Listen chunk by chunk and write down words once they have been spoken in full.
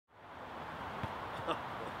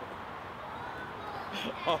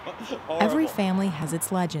Every family has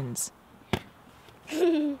its legends.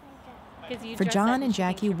 For John and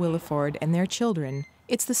Jackie Williford and their children,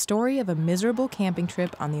 it's the story of a miserable camping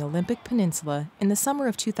trip on the Olympic Peninsula in the summer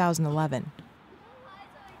of 2011.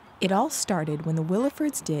 It all started when the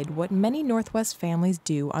Willifords did what many Northwest families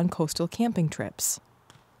do on coastal camping trips.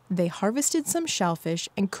 They harvested some shellfish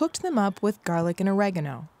and cooked them up with garlic and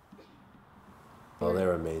oregano. Oh,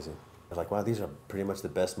 they're amazing. They're like, wow, these are pretty much the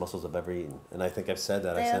best mussels I've ever eaten. And I think I've said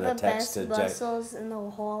that. I sent a text to Jack. They're the best mussels in the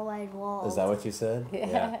whole wide world. Is that what you said?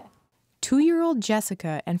 Yeah. 2-year-old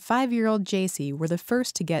Jessica and 5-year-old JC were the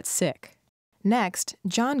first to get sick. Next,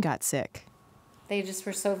 John got sick. They just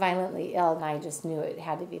were so violently ill, and I just knew it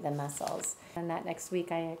had to be the mussels. And that next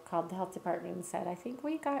week, I called the health department and said, I think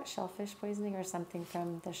we got shellfish poisoning or something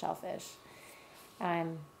from the shellfish.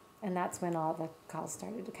 And that's when all the calls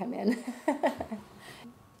started to come in.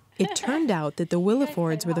 It turned out that the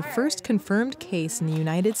Willifords were the first confirmed case in the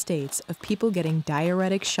United States of people getting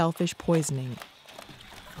diuretic shellfish poisoning.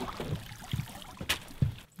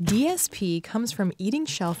 DSP comes from eating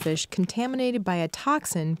shellfish contaminated by a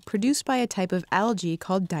toxin produced by a type of algae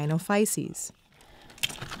called dinophyces.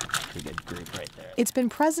 Pretty good group right there. It's been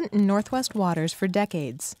present in Northwest waters for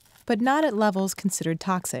decades, but not at levels considered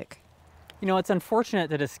toxic. You know, it's unfortunate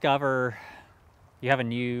to discover you have a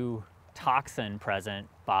new toxin present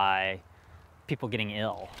by people getting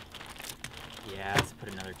ill. Yeah, let's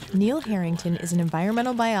put another two. Neil Harrington is an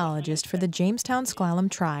environmental biologist for the Jamestown Sklallam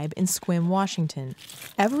tribe in Sequim, Washington.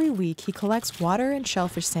 Every week, he collects water and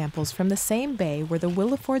shellfish samples from the same bay where the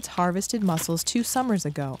Willifords harvested mussels 2 summers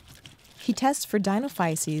ago. He tests for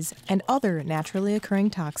dinophyces and other naturally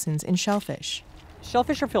occurring toxins in shellfish.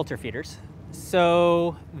 Shellfish are filter feeders,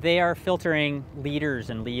 so they are filtering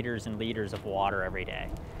liters and liters and liters of water every day.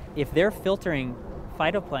 If they're filtering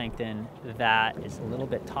phytoplankton that is a little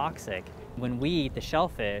bit toxic, when we eat the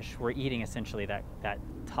shellfish, we're eating essentially that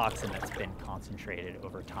toxin that's been concentrated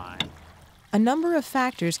over time. A number of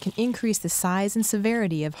factors can increase the size and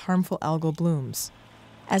severity of harmful algal blooms.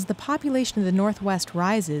 As the population of the Northwest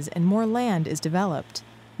rises and more land is developed,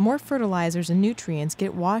 more fertilizers and nutrients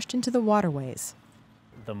get washed into the waterways.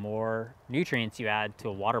 The more nutrients you add to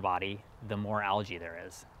a water body, the more algae there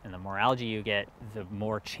is. And the more algae you get, the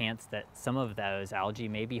more chance that some of those algae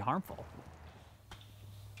may be harmful.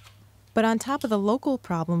 But on top of the local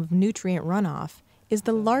problem of nutrient runoff is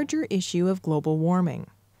the larger issue of global warming.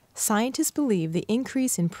 Scientists believe the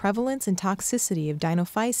increase in prevalence and toxicity of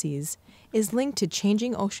dinophyces is linked to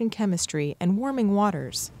changing ocean chemistry and warming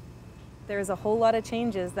waters. There's a whole lot of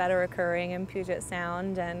changes that are occurring in Puget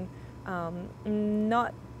Sound, and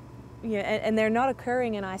they're not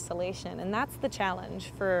occurring in isolation, and that's the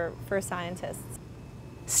challenge for scientists.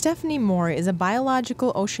 Stephanie Moore is a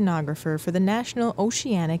biological oceanographer for the National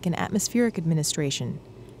Oceanic and Atmospheric Administration.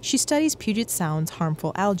 She studies Puget Sound's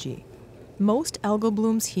harmful algae. Most algal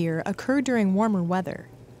blooms here occur during warmer weather.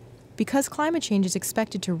 Because climate change is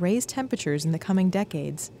expected to raise temperatures in the coming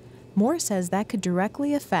decades, Moore says that could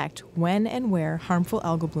directly affect when and where harmful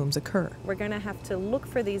algal blooms occur. We're going to have to look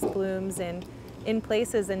for these blooms in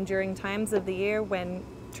places and during times of the year when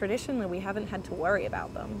traditionally we haven't had to worry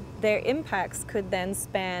about them. Their impacts could then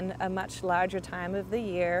span a much larger time of the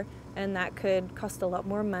year, and that could cost a lot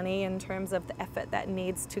more money in terms of the effort that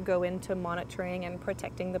needs to go into monitoring and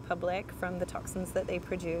protecting the public from the toxins that they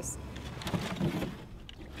produce.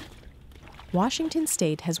 Washington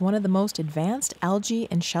State has one of the most advanced algae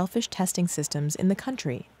and shellfish testing systems in the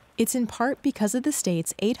country. It's in part because of the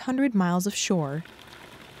state's 800 miles of shore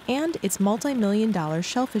and its multi-million-dollar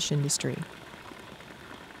shellfish industry.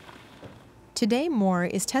 Today, Moore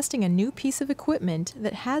is testing a new piece of equipment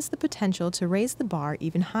that has the potential to raise the bar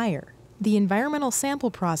even higher. The Environmental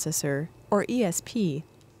Sample Processor, or ESP,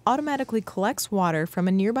 automatically collects water from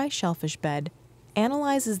a nearby shellfish bed,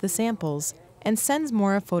 analyzes the samples, and sends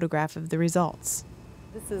Moore a photograph of the results.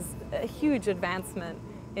 This is a huge advancement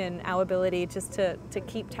in our ability just to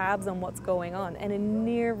keep tabs on what's going on, and in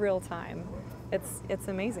near real time. It's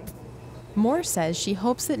amazing. Moore says she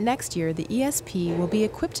hopes that next year the ESP will be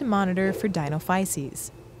equipped to monitor for dinophyces,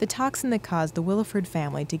 the toxin that caused the Williford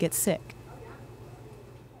family to get sick.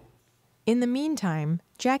 In the meantime,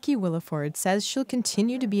 Jackie Williford says she'll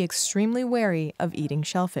continue to be extremely wary of eating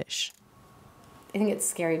shellfish. I think it's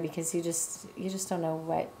scary because you just don't know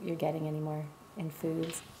what you're getting anymore in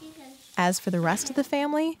foods. As for the rest of the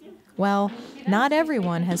family, well, not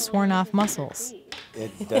everyone has sworn off mussels.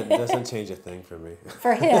 It doesn't change a thing for me.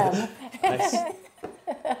 For him. Nice.